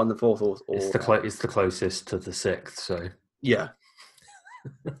 Yeah, start on the 4th or it's the closest to the 6th, so yeah.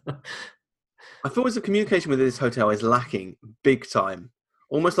 I feel as the communication with this hotel is lacking big time.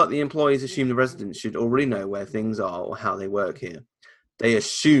 Almost like the employees assume the residents should already know where things are or how they work here. They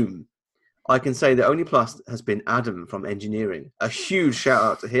assume. I can say the only plus has been Adam from engineering. A huge shout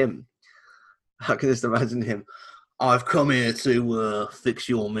out to him. I can just imagine him. I've come here to fix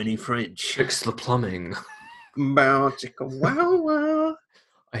your mini fridge. Fix the plumbing. Wow, chicka, wow, wow.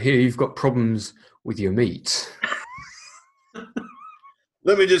 I hear you've got problems with your meat.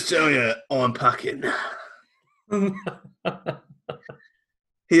 Let me just tell you, I'm packing.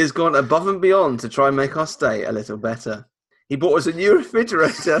 He has gone above and beyond to try and make our stay a little better. He bought us a new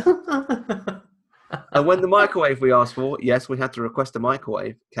refrigerator. And when the microwave we asked for, yes, we had to request a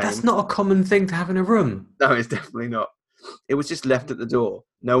microwave. That's not a common thing to have in a room. No, it's definitely not. It was just left at the door.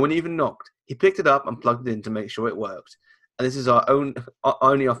 No one even knocked. He picked it up and plugged it in to make sure it worked. And this is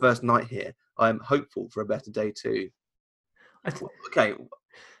only our first night here. I am hopeful for a better day too. Okay,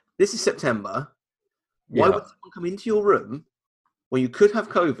 this is September. Why would someone come into your room when you could have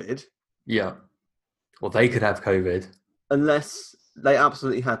COVID? Yeah. Well, they could have COVID. Unless they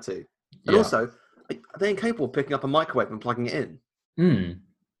absolutely had to. And also, are they incapable of picking up a microwave and plugging it in?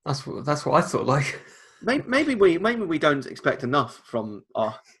 That's what I thought. Like, maybe we don't expect enough from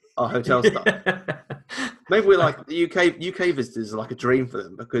our hotel staff. Maybe we're like the UK visitors are like a dream for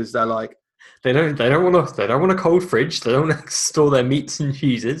them because they're like they don't want a cold fridge. They don't want to store their meats and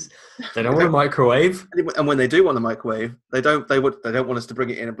cheeses. They don't want a microwave. And when they do want a microwave, they don't want us to bring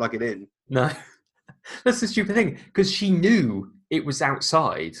it in and plug it in. No, that's the stupid thing because she knew it was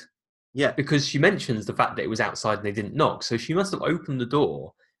outside. Yeah, because she mentions the fact that it was outside and they didn't knock. So she must have opened the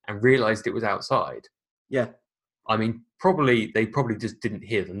door and realised it was outside. Yeah. I mean, they probably just didn't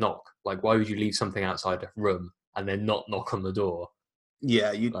hear the knock. Like, why would you leave something outside a room and then not knock on the door?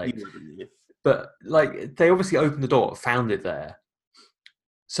 Yeah, you wouldn't. Yeah. But, like, they obviously opened the door, found it there.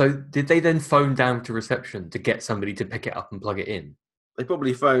 So did they then phone down to reception to get somebody to pick it up and plug it in? They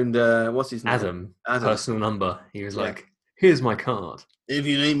probably phoned, what's his name? Adam. Personal number. He was like, here's my card. If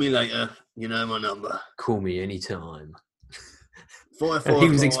you need me later, you know my number. Call me anytime. 545. He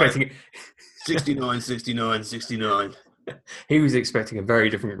was expecting 69, 69, 69. He was expecting a very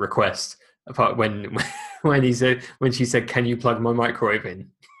different request. Apart when she said, "Can you plug my microwave in?"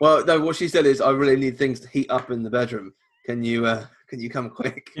 Well, no. What she said is, "I really need things to heat up in the bedroom. Can you come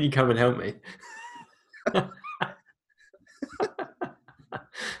quick? Can you come and help me?"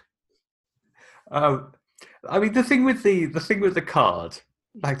 I mean, the thing with the card.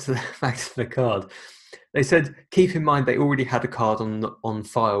 Back to the card. They said, keep in mind they already had a card on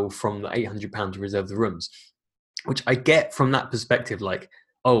file from the £800 to reserve the rooms, which I get from that perspective. Like,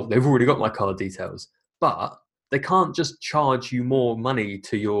 oh, they've already got my card details, but they can't just charge you more money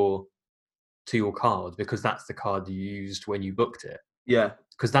to your card because that's the card you used when you booked it. Yeah,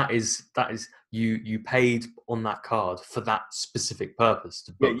 because that is you paid on that card for that specific purpose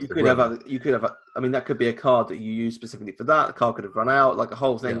to book. Yeah, you could have. I mean, that could be a card that you use specifically for that. The card could have run out, like a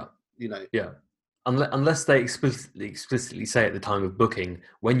whole thing. Yeah. You know. Yeah. unless they explicitly say at the time of booking,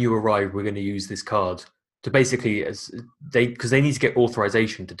 when you arrive, we're going to use this card to basically because they need to get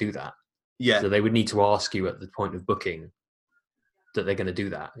authorization to do that. Yeah. So they would need to ask you at the point of booking that they're going to do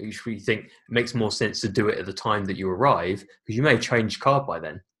that. You think it makes more sense to do it at the time that you arrive because you may have changed card by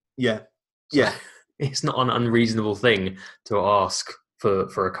then. Yeah. So Yeah. it's not an unreasonable thing to ask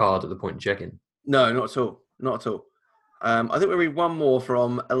for a card at the point of check-in. No, not at all. Not at all. I think we'll read one more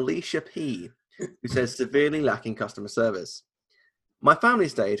from Alicia P, who says, severely lacking customer service. My family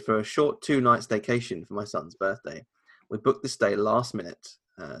stayed for a short 2-night staycation for my son's birthday. We booked the stay last minute.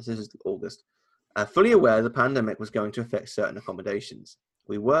 So this is August. Fully aware the pandemic was going to affect certain accommodations.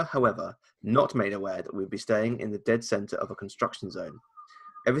 We were, however, not made aware that we'd be staying in the dead centre of a construction zone.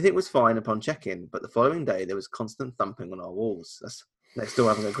 Everything was fine upon check-in, but the following day there was constant thumping on our walls. They're still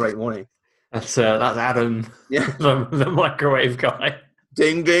having a great morning. That's Adam, Yeah. the microwave guy.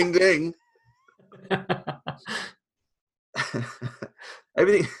 Ding, ding, ding.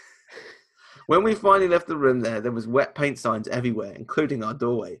 Everything. When we finally left the room there was wet paint signs everywhere, including our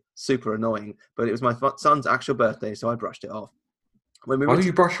doorway. Super annoying, but it was my son's actual birthday, so I brushed it off. Why would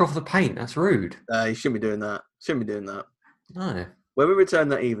you brush off the paint? That's rude. You shouldn't be doing that. No. When we returned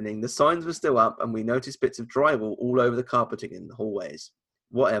that evening, the signs were still up, and we noticed bits of drywall all over the carpeting in the hallways.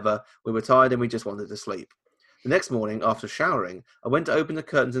 Whatever, we were tired and we just wanted to sleep. The next morning, after showering, I went to open the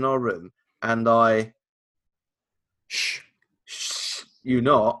curtains in our room, and I... Shh, you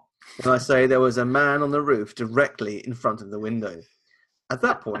not. And I say there was a man on the roof directly in front of the window. At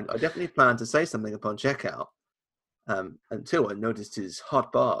that point, I definitely planned to say something upon checkout, until I noticed his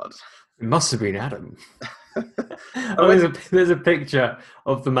hot bod. It must have been Adam. There's a picture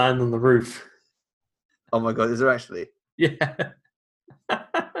of the man on the roof. Oh my God, is there actually? Yeah.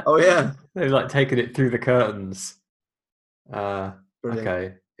 Oh yeah. They've like taken it through the curtains.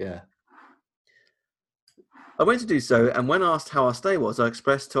 Okay, yeah. I went to do so, and when asked how our stay was, I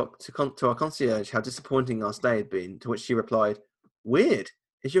expressed to our concierge how disappointing our stay had been, to which she replied, "Weird.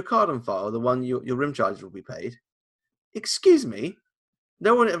 Is your card on file the one your room charges will be paid?" Excuse me?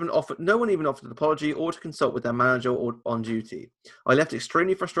 No one even offered an apology or to consult with their manager or on duty. I left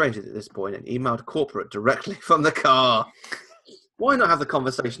extremely frustrated at this point and emailed corporate directly from the car. Why not have the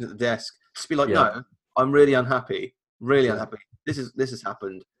conversation at the desk? Just be like, No, I'm really unhappy. Really unhappy. This has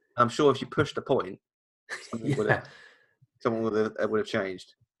happened. I'm sure if you pushed the point, someone would have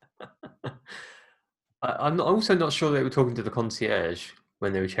changed. I'm also not sure they were talking to the concierge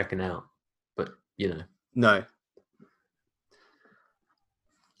when they were checking out, but No.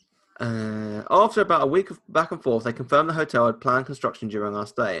 After about a week of back and forth, they confirmed the hotel had planned construction during our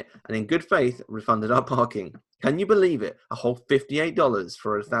stay and in good faith refunded our parking. Can you believe it? A whole $58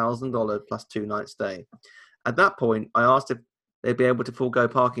 for a $1,000 plus 2-night stay. At that point, I asked if they'd be able to forego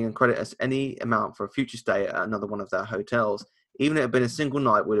parking and credit us any amount for a future stay at another one of their hotels. Even if it had been a single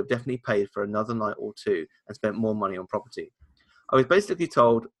night, we'd have definitely paid for another night or two and spent more money on property. I was basically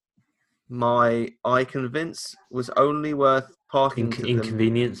told my convince was only worth parking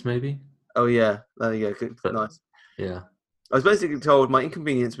inconvenience, maybe? Oh, yeah. There you go. Nice. Yeah. I was basically told my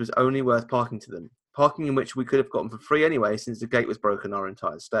inconvenience was only worth parking to them. Parking in which we could have gotten for free anyway, since the gate was broken our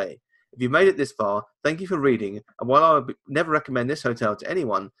entire stay. If you've made it this far, thank you for reading. And while I would never recommend this hotel to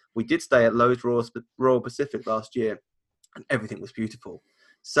anyone, we did stay at Lowe's Royal Pacific last year, and everything was beautiful.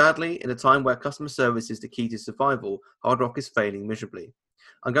 Sadly, in a time where customer service is the key to survival, Hard Rock is failing miserably.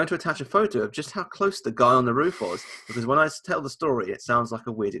 I'm going to attach a photo of just how close the guy on the roof was, because when I tell the story, it sounds like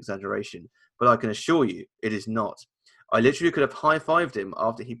a weird exaggeration, but I can assure you, it is not. I literally could have high-fived him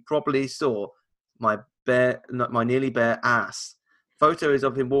after he probably saw my nearly bare ass. Photo is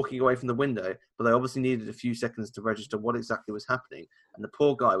of him walking away from the window, but they obviously needed a few seconds to register what exactly was happening, and the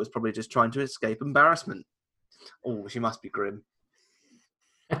poor guy was probably just trying to escape embarrassment. Oh, she must be grim.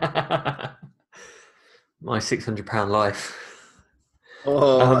 My £600 life.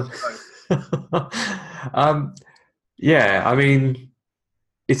 Oh, yeah, I mean,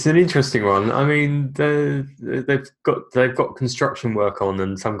 it's an interesting one. I mean, they've got construction work on,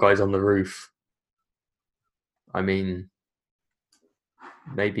 and some guys on the roof. I mean,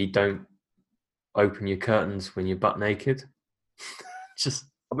 maybe don't open your curtains when you're butt naked.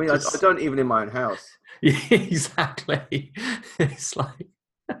 I don't even in my own house. Yeah, exactly. It's like.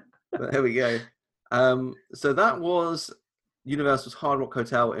 But there we go. So that was Universal's Hard Rock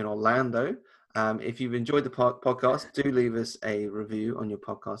Hotel in Orlando. If you've enjoyed the podcast, do leave us a review on your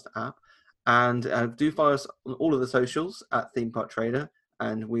podcast app. And do follow us on all of the socials at Theme Park Trader.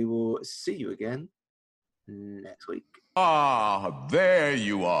 And we will see you again next week. Ah, there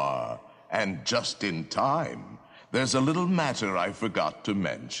you are. And just in time. There's a little matter I forgot to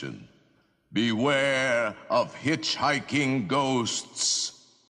mention. Beware of hitchhiking ghosts.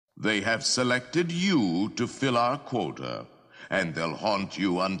 They have selected you to fill our quota, and they'll haunt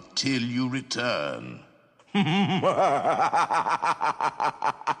you until you return.